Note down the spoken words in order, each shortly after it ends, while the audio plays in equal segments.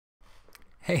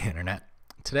Hey Internet!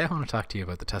 Today I want to talk to you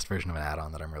about the test version of an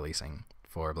add-on that I'm releasing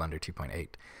for Blender 2.8.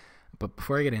 But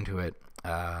before I get into it,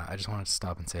 I just wanted to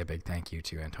stop and say a big thank you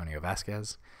to Antonio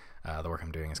Vazquez. The work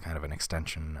I'm doing is kind of an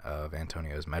extension of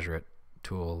Antonio's MeasureIt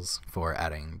tools for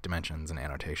adding dimensions and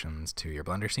annotations to your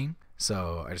Blender scene.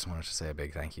 So I just wanted to say a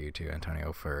big thank you to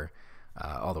Antonio for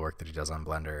all the work that he does on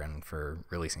Blender and for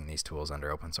releasing these tools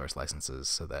under open source licenses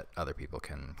so that other people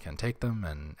can take them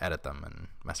and edit them and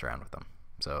mess around with them.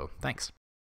 So thanks.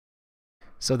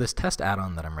 So this test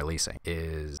add-on that I'm releasing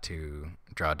is to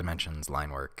draw dimensions,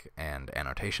 Linework, and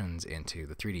annotations into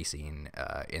the 3D scene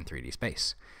in 3D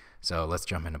space. So let's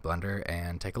jump into Blender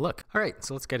and take a look. Alright,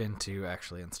 so let's get into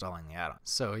actually installing the add-on.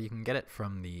 So you can get it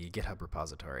from the GitHub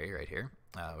repository right here,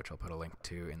 which I'll put a link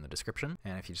to in the description.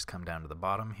 And if you just come down to the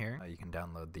bottom here, you can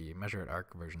download the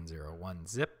MeasureIt-ARCH version 01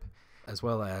 zip, as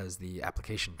well as the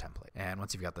application template. And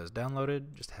once you've got those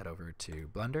downloaded, just head over to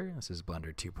Blender. This is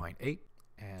Blender 2.8.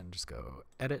 And just go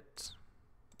Edit,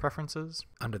 Preferences.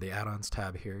 Under the Add-ons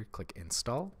tab here, click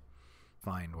Install.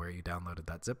 Find where you downloaded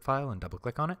that zip file and double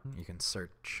click on it. You can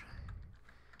search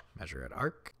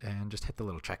MeasureIt-ARCH and just hit the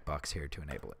little checkbox here to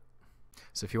enable it.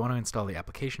 So if you want to install the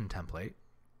application template,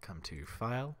 come to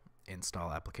File,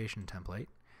 Install Application Template.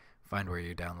 Find where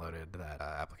you downloaded that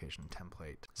application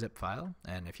template zip file,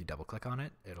 and if you double click on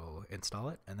it, it'll install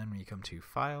it. And then when you come to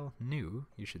File, New,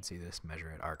 you should see this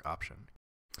MeasureIt-ARCH option.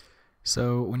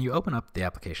 So when you open up the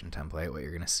application template, what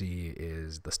you're going to see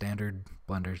is the standard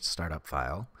Blender startup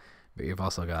file, but you've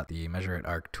also got the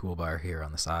MeasureIt-ARCH toolbar here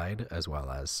on the side, as well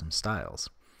as some styles.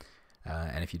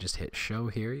 And if you just hit show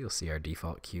here, you'll see our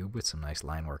default cube with some nice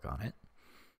line work on it.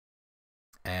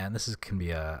 And this can be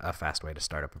a fast way to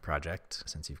start up a project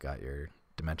since you've got your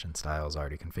dimension styles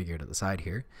already configured at the side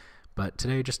here. But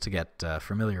today, just to get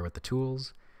familiar with the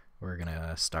tools, we're going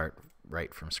to start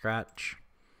right from scratch.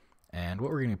 And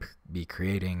what we're going to be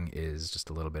creating is just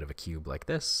a little bit of a cube like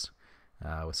this,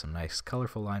 with some nice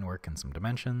colorful line work and some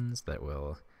dimensions that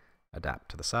will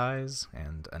adapt to the size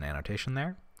and an annotation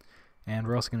there. And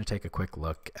we're also going to take a quick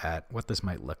look at what this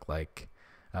might look like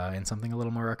in something a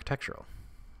little more architectural.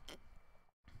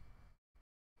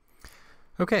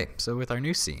 Okay, so with our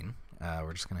new scene,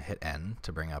 we're just going to hit N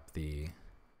to bring up the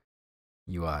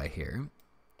UI here.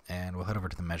 And we'll head over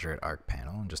to the MeasureIt-ARCH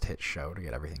panel and just hit show to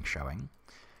get everything showing.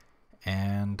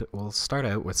 And we'll start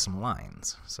out with some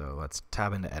lines. So let's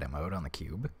tab into edit mode on the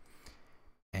cube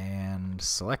and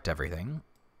select everything.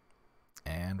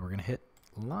 And we're going to hit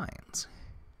lines.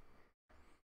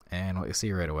 And what you'll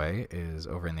see right away is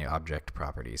over in the object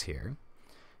properties here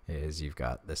is you've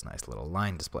got this nice little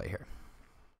line display here.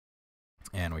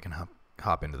 And we can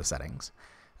hop into the settings.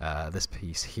 This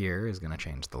piece here is going to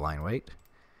change the line weight.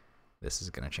 This is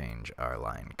going to change our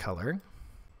line color.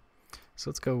 So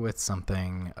let's go with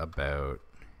something about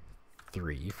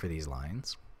 3 for these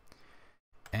lines.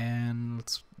 And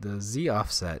the Z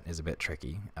offset is a bit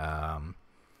tricky,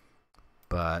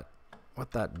 but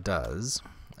what that does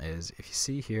is if you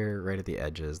see here right at the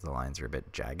edges, the lines are a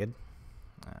bit jagged.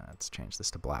 Let's change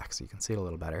this to black so you can see it a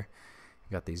little better.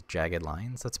 You've got these jagged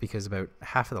lines. That's because about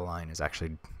half of the line is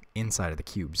actually inside of the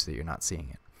cube so that you're not seeing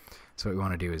it. So what we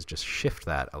want to do is just shift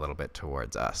that a little bit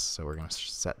towards us. So we're going to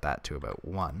set that to about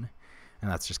 1. And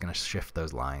that's just going to shift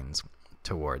those lines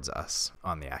towards us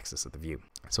on the axis of the view.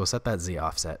 So we'll set that Z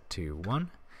offset to 1,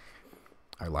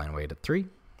 our line weight at 3,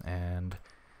 and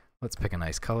let's pick a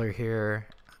nice color here.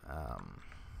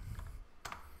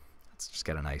 Let's just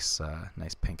get a nice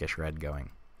pinkish red going.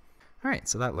 All right,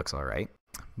 so that looks all right.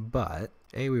 But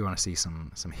we want to see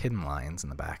some hidden lines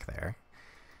in the back there,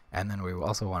 and then we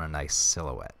also want a nice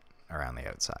silhouette around the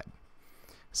outside.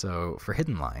 So for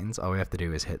hidden lines, all we have to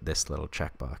do is hit this little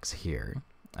checkbox here,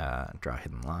 draw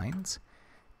hidden lines,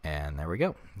 and there we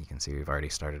go. You can see we've already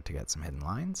started to get some hidden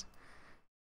lines.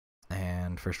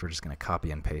 And first we're just going to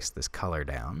copy and paste this color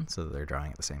down so that they're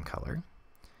drawing at the same color.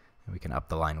 And we can up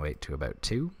the line weight to about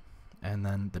 2. And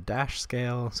then the dash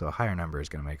scale, so a higher number is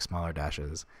going to make smaller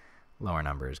dashes, lower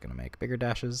number is going to make bigger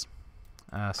dashes.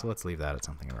 So let's leave that at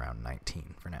something around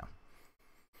 19 for now.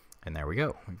 And there we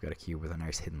go. We've got a cube with a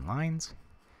nice hidden lines.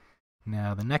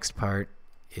 Now the next part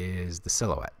is the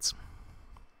silhouettes.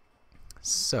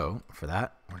 So for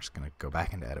that, we're just going to go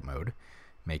back into edit mode,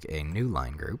 make a new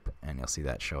line group, and you'll see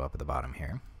that show up at the bottom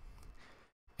here.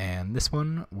 And this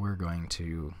one, we're going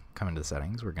to come into the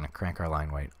settings. We're going to crank our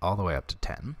line weight all the way up to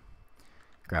 10,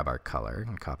 grab our color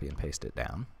and copy and paste it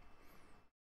down.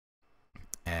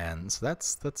 And so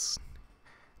that's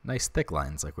nice thick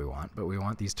lines like we want, but we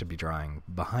want these to be drawing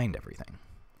behind everything.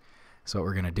 So what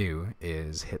we're going to do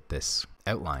is hit this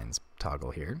outlines toggle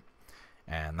here,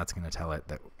 and that's going to tell it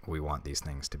that we want these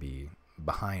things to be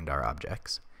behind our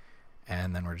objects.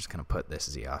 And then we're just going to put this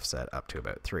Z offset up to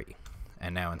about 3.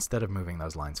 And now instead of moving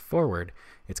those lines forward,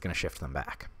 it's going to shift them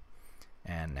back.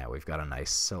 And now we've got a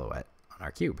nice silhouette on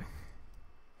our cube.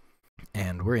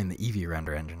 And we're in the Eevee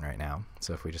render engine right now.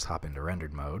 So if we just hop into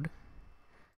rendered mode,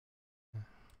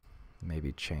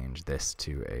 maybe change this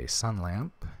to a sun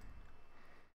lamp,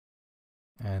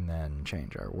 and then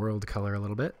change our world color a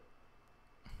little bit.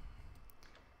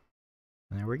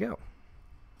 And there we go.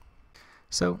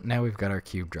 So now we've got our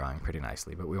cube drawing pretty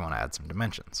nicely, but we want to add some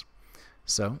dimensions.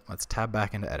 So let's tab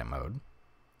back into edit mode,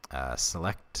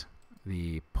 select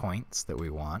the points that we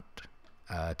want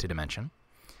to dimension,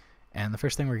 and the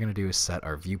first thing we're going to do is set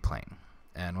our view plane.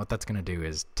 And what that's going to do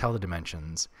is tell the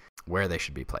dimensions where they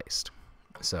should be placed.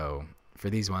 So for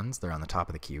these ones, they're on the top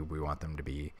of the cube. We want them to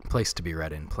be placed to be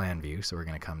read in plan view, so we're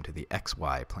going to come to the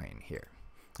XY plane here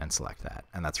and select that.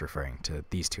 And that's referring to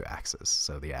these two axes,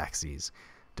 so the axes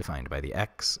defined by the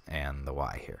X and the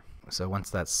Y here. So once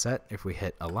that's set, if we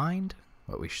hit aligned,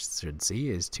 what we should see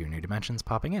is 2 new dimensions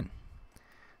popping in.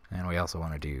 And we also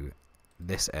want to do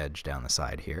this edge down the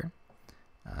side here.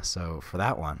 So for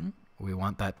that one, we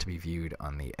want that to be viewed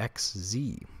on the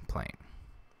XZ plane.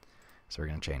 So we're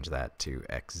going to change that to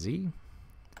XZ.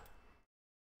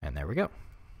 And there we go.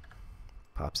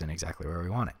 Pops in exactly where we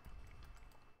want it.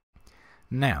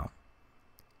 Now,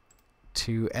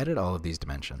 to edit all of these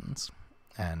dimensions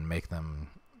and make them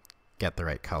get the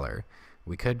right color,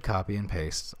 we could copy and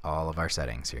paste all of our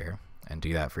settings here and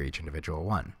do that for each individual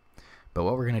one. But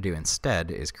what we're going to do instead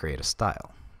is create a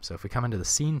style. So if we come into the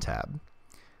Scene tab,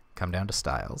 come down to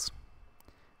Styles,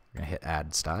 we're going to hit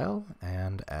Add Style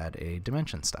and add a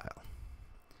Dimension Style.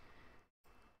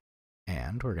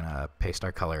 And we're going to paste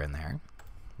our color in there,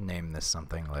 name this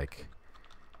something like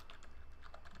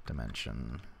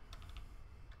Dimension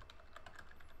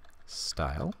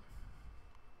Style.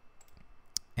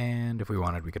 And if we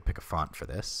wanted, we could pick a font for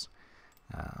this.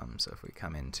 So if we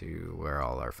come into where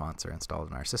all our fonts are installed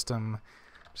in our system,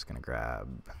 I'm just going to grab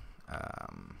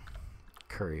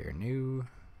Courier New.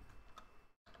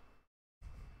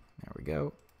 There we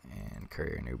go. And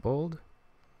Courier New Bold.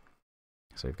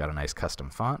 So we've got a nice custom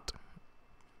font.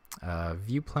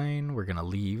 View plane, we're going to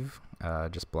leave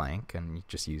just blank and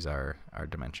just use our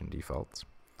dimension defaults.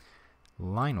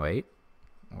 Line weight,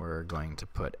 we're going to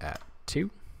put at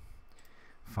 2.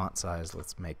 Font size,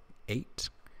 let's make 8.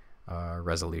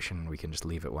 Resolution, we can just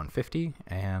leave at 150,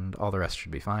 and all the rest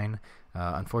should be fine.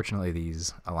 Unfortunately,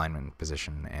 these alignment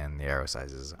position and the arrow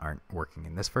sizes aren't working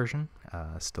in this version,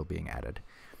 still being added.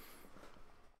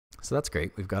 So that's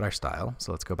great. We've got our style.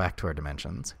 So let's go back to our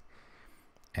dimensions.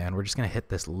 And we're just going to hit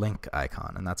this link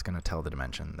icon, and that's going to tell the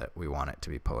dimension that we want it to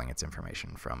be pulling its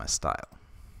information from a style.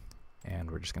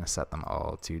 And we're just going to set them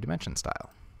all to dimension style.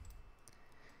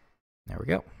 There we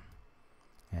go.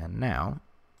 And now,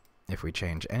 if we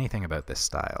change anything about this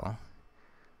style,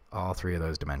 all 3 of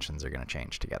those dimensions are going to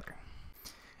change together.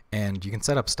 And you can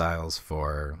set up styles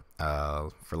for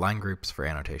line groups, for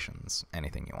annotations,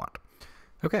 anything you want.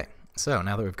 Okay, so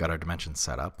now that we've got our dimensions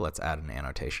set up, let's add an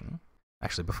annotation.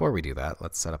 Actually, before we do that,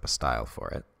 let's set up a style for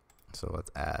it. So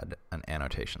let's add an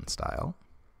annotation style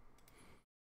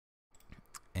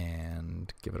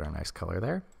and give it our nice color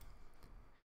there.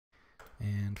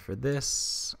 And for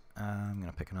this, I'm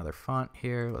going to pick another font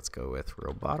here. Let's go with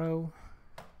Roboto.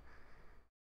 Go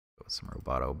with some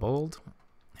Roboto Bold.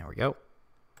 There we go.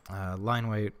 Line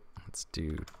weight, let's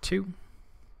do 2.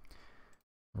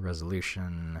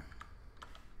 Resolution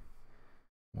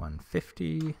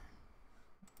 150.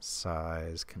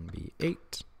 Size can be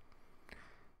 8.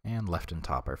 And left and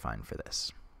top are fine for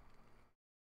this.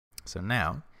 So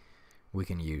now we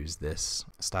can use this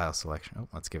style selection. Oh,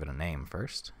 let's give it a name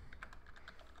first.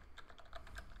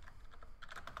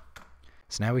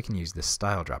 So now we can use this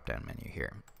style drop-down menu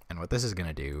here. And what this is going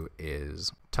to do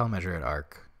is tell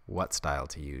MeasureIt-ARCH what style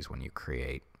to use when you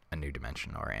create a new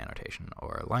dimension or annotation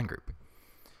or line group.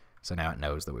 So now it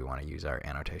knows that we want to use our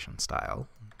annotation style.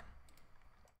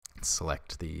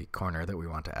 Select the corner that we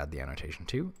want to add the annotation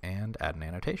to and add an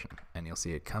annotation. And you'll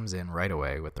see it comes in right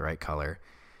away with the right color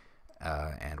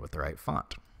and with the right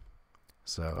font.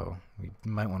 So we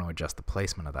might want to adjust the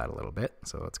placement of that a little bit.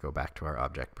 So let's go back to our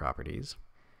object properties.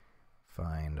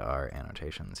 Find our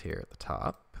annotations here at the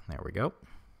top. There we go.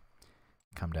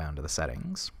 Come down to the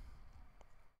settings.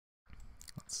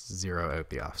 Let's zero out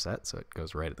the offset so it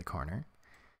goes right at the corner.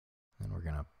 Then we're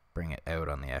going to bring it out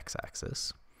on the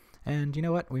x-axis. And you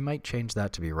know what? We might change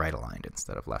that to be right aligned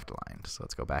instead of left aligned. So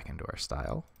let's go back into our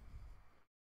style.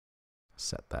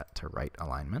 Set that to right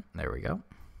alignment. There we go.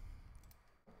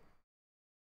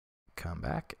 come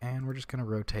back, and we're just going to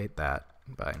rotate that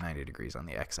by 90 degrees on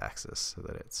the x-axis so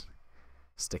that it's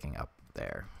sticking up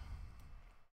there.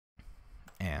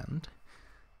 And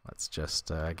let's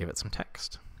just give it some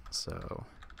text. So,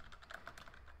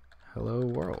 hello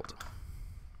world.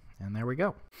 And there we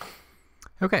go.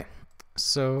 Okay,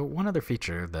 so one other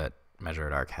feature that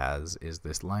MeasureIt-ARCH has is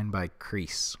this line by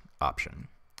crease option.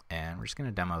 And we're just going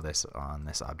to demo this on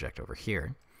this object over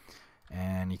here.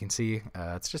 And you can see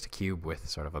it's just a cube with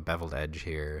sort of a beveled edge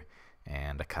here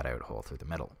and a cutout hole through the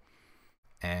middle.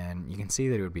 And you can see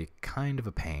that it would be kind of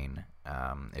a pain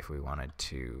if we wanted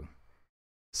to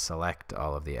select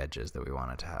all of the edges that we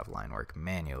wanted to have Linework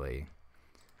manually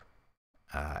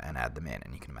and add them in.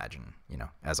 And you can imagine, you know,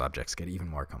 as objects get even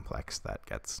more complex, that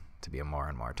gets to be a more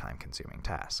and more time-consuming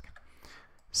task.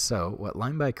 So what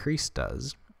line by crease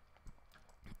does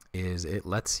is it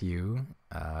lets you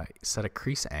set a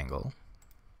crease angle,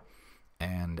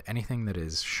 and anything that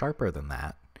is sharper than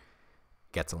that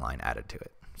gets a line added to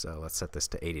it. So let's set this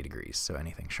to 80 degrees. So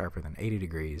anything sharper than 80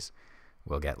 degrees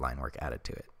will get Linework added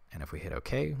to it. And if we hit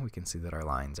OK, we can see that our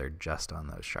lines are just on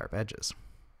those sharp edges.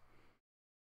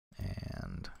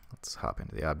 And let's hop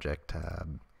into the Object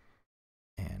tab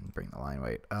and bring the line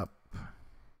weight up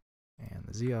and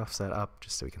the Z offset up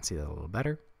just so we can see that a little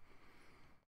better.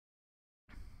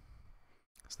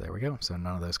 So there we go. So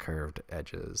none of those curved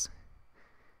edges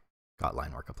got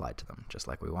Linework applied to them, just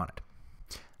like we wanted.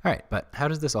 All right, but how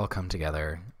does this all come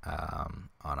together on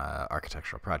an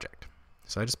architectural project?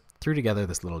 So I just threw together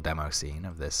this little demo scene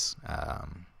of this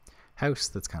house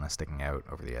that's kind of sticking out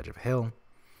over the edge of a hill.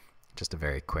 Just a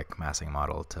very quick massing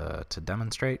model to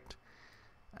demonstrate.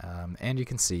 And you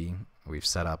can see we've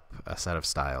set up a set of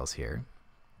styles here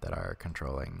that are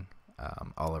controlling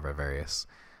all of our various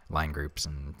line groups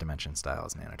and dimension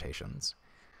styles and annotations.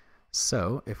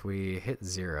 So if we hit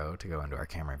 0 to go into our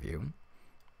camera view,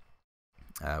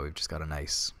 we've just got a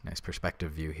nice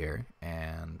perspective view here,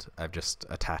 and I've just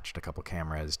attached a couple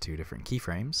cameras to different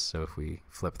keyframes. So if we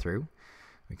flip through,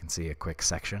 we can see a quick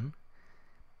section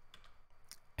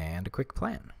and a quick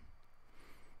plan.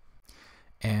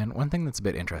 And one thing that's a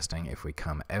bit interesting, if we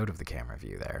come out of the camera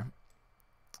view there,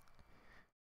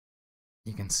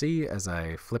 you can see as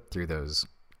I flip through those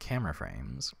camera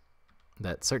frames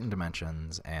that certain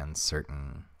dimensions and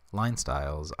certain line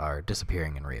styles are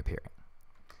disappearing and reappearing.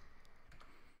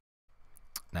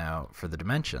 Now, for the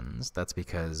dimensions, that's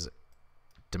because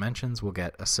dimensions will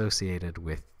get associated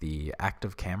with the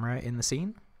active camera in the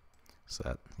scene. So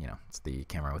that, you know, it's the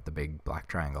camera with the big black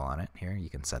triangle on it here. You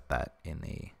can set that in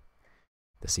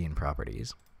the scene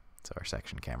properties. So our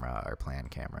section camera, our plan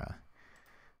camera,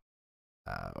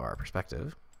 or our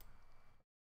perspective.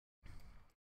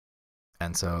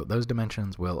 And so those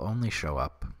dimensions will only show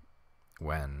up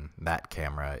when that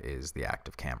camera is the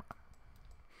active camera.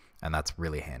 And that's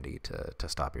really handy to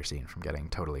stop your scene from getting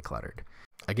totally cluttered.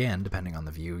 Again, depending on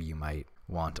the view, you might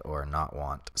want or not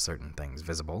want certain things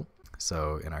visible.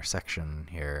 So in our section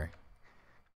here,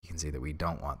 you can see that we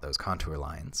don't want those contour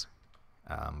lines,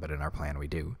 but in our plan we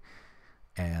do.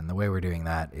 And the way we're doing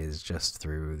that is just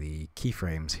through the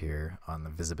keyframes here on the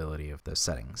visibility of those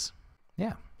settings.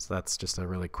 Yeah, so that's just a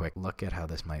really quick look at how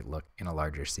this might look in a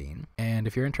larger scene. And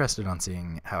if you're interested on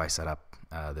seeing how I set up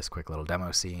this quick little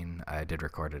demo scene, I did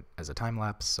record it as a time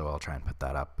lapse, so I'll try and put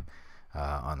that up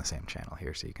on the same channel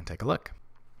here so you can take a look.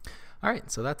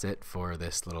 Alright, so that's it for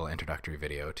this little introductory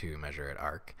video to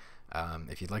MeasureIt-ARCH.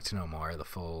 If you'd like to know more, the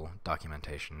full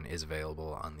documentation is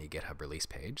available on the GitHub release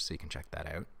page, so you can check that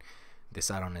out. This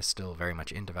add-on is still very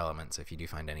much in development, so if you do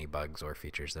find any bugs or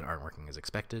features that aren't working as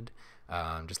expected,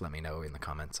 just let me know in the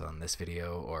comments on this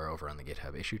video or over on the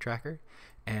GitHub issue tracker.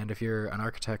 And if you're an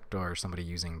architect or somebody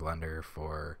using Blender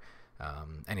for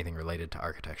anything related to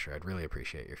architecture, I'd really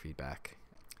appreciate your feedback.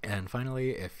 And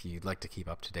finally, if you'd like to keep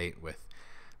up to date with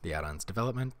the add-on's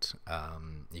development,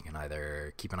 you can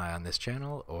either keep an eye on this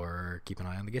channel or keep an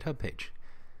eye on the GitHub page.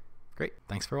 Great,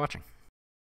 thanks for watching.